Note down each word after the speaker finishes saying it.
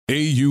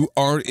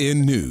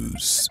AURN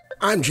News.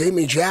 I'm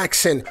Jamie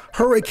Jackson.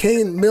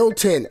 Hurricane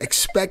Milton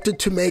expected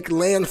to make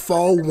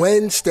landfall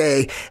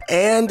Wednesday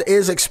and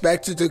is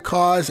expected to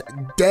cause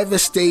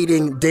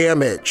devastating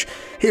damage.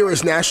 Here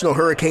is National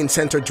Hurricane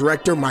Center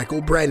Director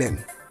Michael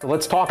Brennan.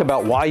 Let's talk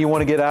about why you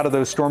want to get out of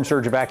those storm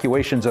surge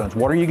evacuation zones.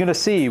 What are you going to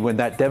see when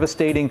that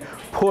devastating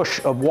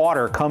push of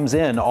water comes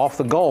in off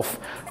the Gulf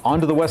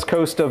onto the west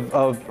coast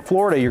of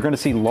Florida? You're going to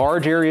see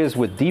large areas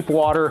with deep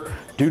water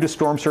due to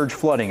storm surge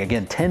flooding.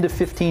 Again, 10 to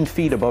 15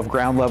 feet above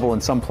ground level in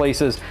some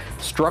places.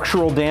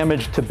 Structural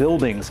damage to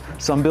buildings,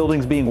 some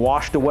buildings being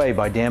washed away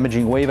by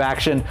damaging wave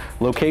action.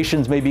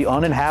 Locations may be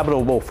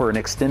uninhabitable for an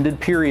extended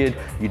period.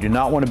 You do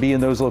not want to be in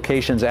those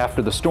locations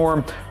after the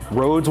storm.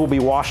 Roads will be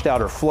washed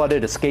out or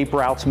flooded, escape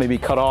routes may be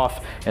cut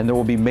off, and there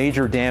will be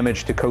major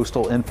damage to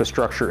coastal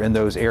infrastructure in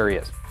those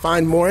areas.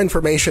 Find more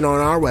information on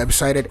our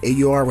website at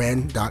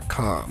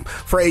aurn.com.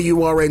 For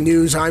AURN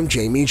News, I'm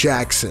Jamie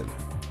Jackson.